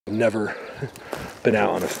I've never been out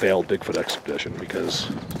on a failed Bigfoot expedition because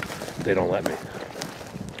they don't let me.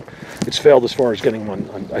 It's failed as far as getting one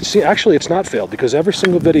on, I see, actually it's not failed because every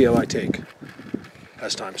single video I take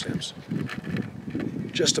has timestamps.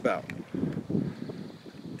 Just about.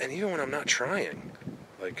 And even when I'm not trying,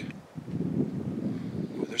 like,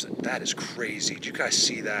 ooh, that is crazy. Did you guys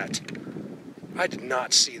see that? I did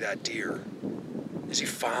not see that deer. Is he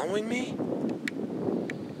following me?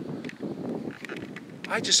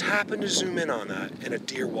 I just happened to zoom in on that and a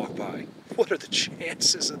deer walked by. What are the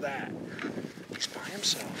chances of that? He's by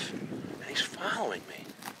himself and he's following me.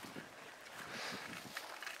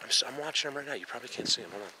 I'm watching him right now. You probably can't see him.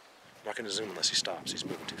 Hold on. I'm not going to zoom unless he stops. He's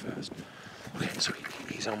moving too fast. Okay, so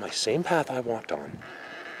he's on my same path I walked on.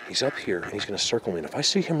 He's up here and he's going to circle me. And if I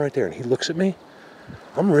see him right there and he looks at me,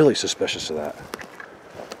 I'm really suspicious of that.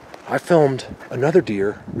 I filmed another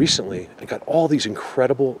deer recently and got all these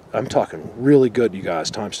incredible, I'm talking really good, you guys,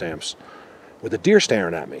 timestamps, with a deer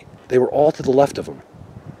staring at me. They were all to the left of him.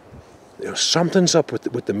 You know, something's up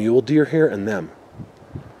with the mule deer here and them.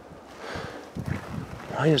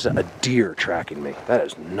 Why is a deer tracking me? That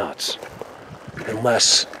is nuts.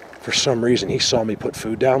 Unless, for some reason, he saw me put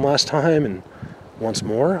food down last time and once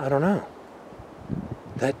more, I don't know.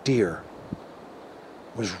 That deer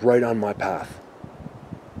was right on my path,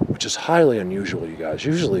 which is highly unusual, you guys.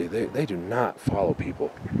 Usually, they do not follow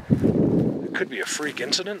people. It could be a freak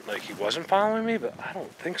incident, like he wasn't following me, but I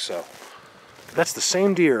don't think so. That's the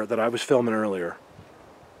same deer that I was filming earlier,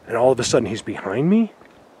 and all of a sudden he's behind me.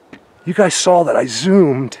 You guys saw that I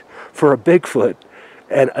zoomed for a Bigfoot,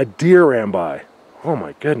 and a deer ran by. Oh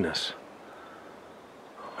my goodness.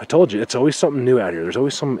 I told you, it's always something new out here. There's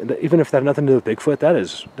always some, even if that had nothing to do with Bigfoot,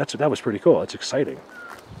 that was pretty cool. That's exciting.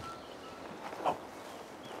 Oh,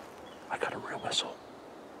 I got a real whistle.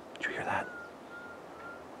 Did you hear that?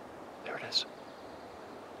 There it is.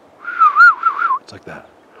 It's like that.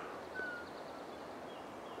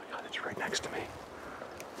 Oh my God, it's right next to me.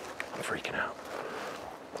 I'm freaking out.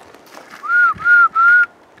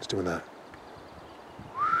 It's doing that.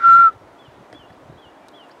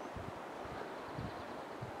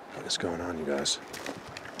 What is going on, you guys?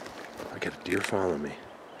 I get a deer following me.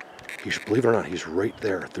 Believe it or not, he's right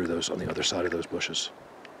there through those, on the other side of those bushes.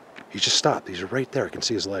 He just stopped. He's right there. I can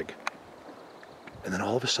see his leg. And then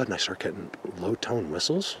all of a sudden I start getting low-tone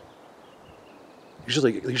whistles.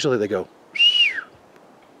 Usually they go,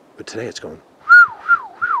 but today it's going.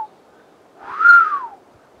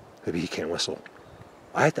 Maybe he can't whistle.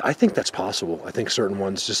 I think that's possible. I think certain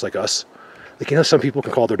ones, just like us, like, you know, some people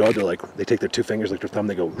can call their dog, they take their two fingers, like their thumb,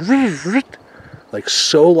 they go, like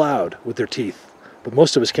so loud with their teeth. But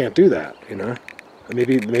most of us can't do that, you know? And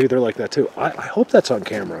maybe they're like that too. I hope that's on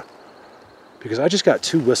camera, because I just got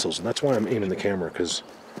two whistles, and that's why I'm aiming the camera, because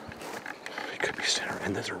he could be standing,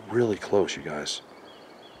 and those are really close, you guys.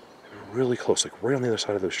 They're really close, like right on the other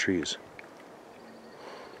side of those trees.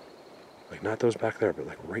 Like not those back there, but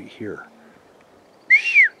like right here.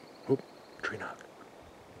 Oop, tree knock.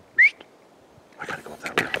 I gotta go up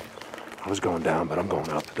that way. I was going down, but I'm going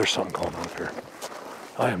up. There's something going on up here.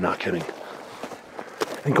 I am not kidding.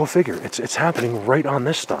 And go figure, it's happening right on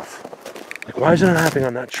this stuff. Like, why isn't it happening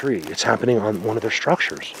on that tree? It's happening on one of their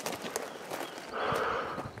structures.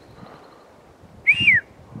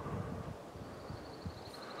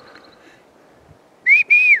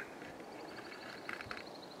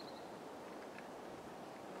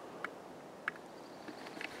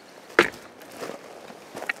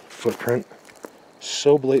 Footprint.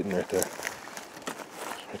 So blatant right there.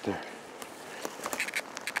 Right there.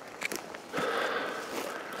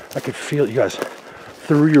 I could feel, you guys,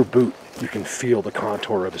 through your boot, you can feel the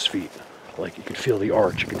contour of his feet. Like, you can feel the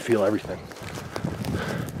arch, you can feel everything.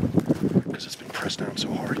 Because it's been pressed down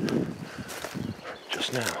so hard.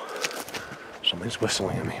 Just now, something's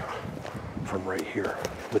whistling at me from right here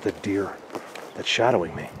with a deer that's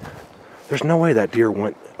shadowing me. There's no way that deer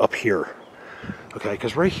went up here. Okay,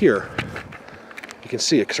 because right here, you can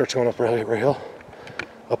see it starts going up right hill,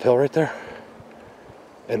 uphill right there.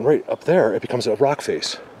 And right up there, it becomes a rock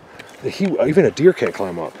face. Even a deer can't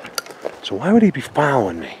climb up. So why would he be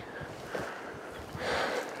following me?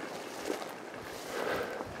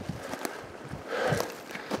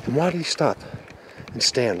 And why did he stop and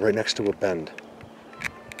stand right next to a bend?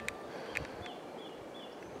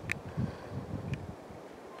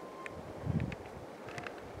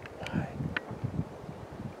 Why?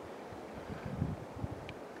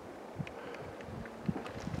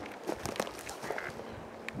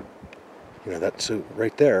 You know, that's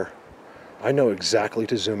right there. I know exactly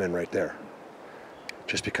to zoom in right there.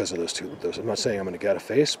 Just because of those two. I'm not saying I'm going to get a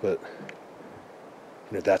face, but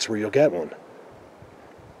you know, that's where you'll get one.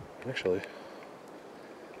 Actually,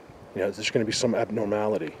 you know, there's going to be some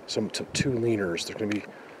abnormality, some two leaners. There's going to be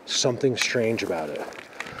something strange about it.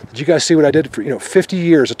 Did you guys see what I did for, 50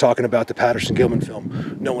 years of talking about the Patterson-Gilman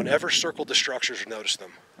film? No one ever circled the structures or noticed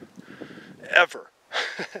them. Ever.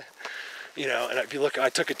 And if you look, I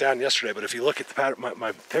took it down yesterday, but if you look at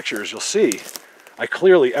my pictures, you'll see,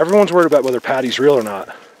 everyone's worried about whether Patty's real or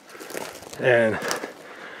not. And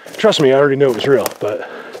trust me, I already knew it was real, but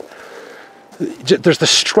there's the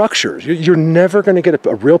structures. You're never going to get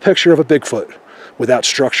a real picture of a Bigfoot without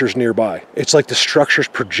structures nearby. It's like the structures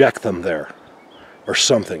project them there or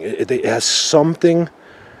something. It has something,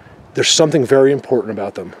 there's something very important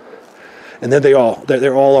about them. And then they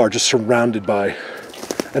all are just surrounded by,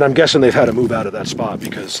 and I'm guessing they've had to move out of that spot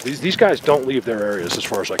because these guys don't leave their areas as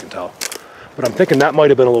far as I can tell. But I'm thinking that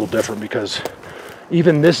might have been a little different because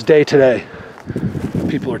even this day today,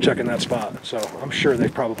 people are checking that spot. So I'm sure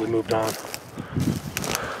they've probably moved on.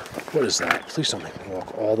 What is that? Please don't make me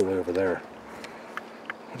walk all the way over there.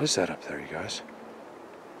 What is that up there, you guys?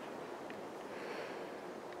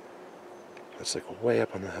 That's like way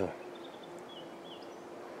up on the hill.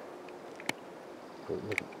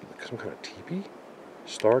 Look, some kind of teepee?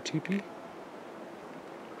 Star teepee?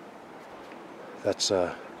 That's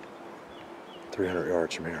 300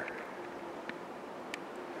 yards from here.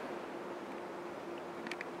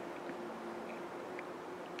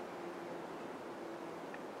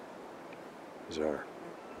 Bizarre.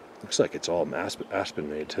 Looks like it's all aspen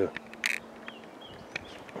made too.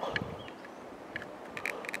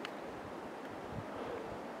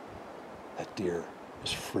 That deer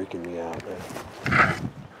is freaking me out, man.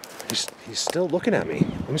 He's still looking at me.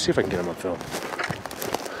 Let me see if I can get him on film.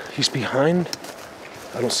 He's behind.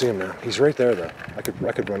 I don't see him now. He's right there though. I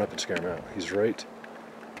could run up and scare him out.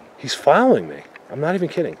 He's following me. I'm not even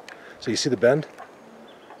kidding. So you see the bend?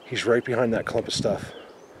 He's right behind that clump of stuff.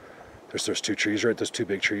 There's those two trees, right? Those two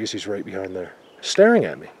big trees. He's right behind there, staring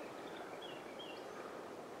at me.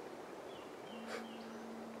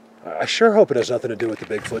 I sure hope it has nothing to do with the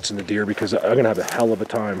Bigfoots and the deer because I'm going to have a hell of a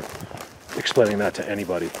time explaining that to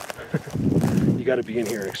anybody. You got to be in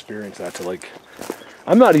here and experience that to like...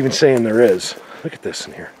 I'm not even saying there is. Look at this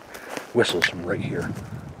in here. Whistles from right here.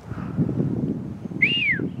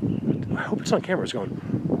 I hope it's on camera. It's going...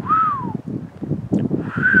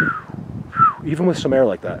 Even with some air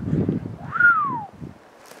like that.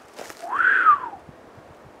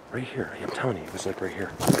 Right here. I'm telling you, it was like right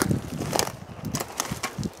here.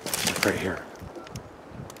 Like right here.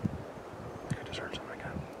 I think I just heard something like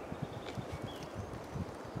that.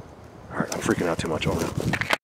 Alright, I'm freaking out too much over it.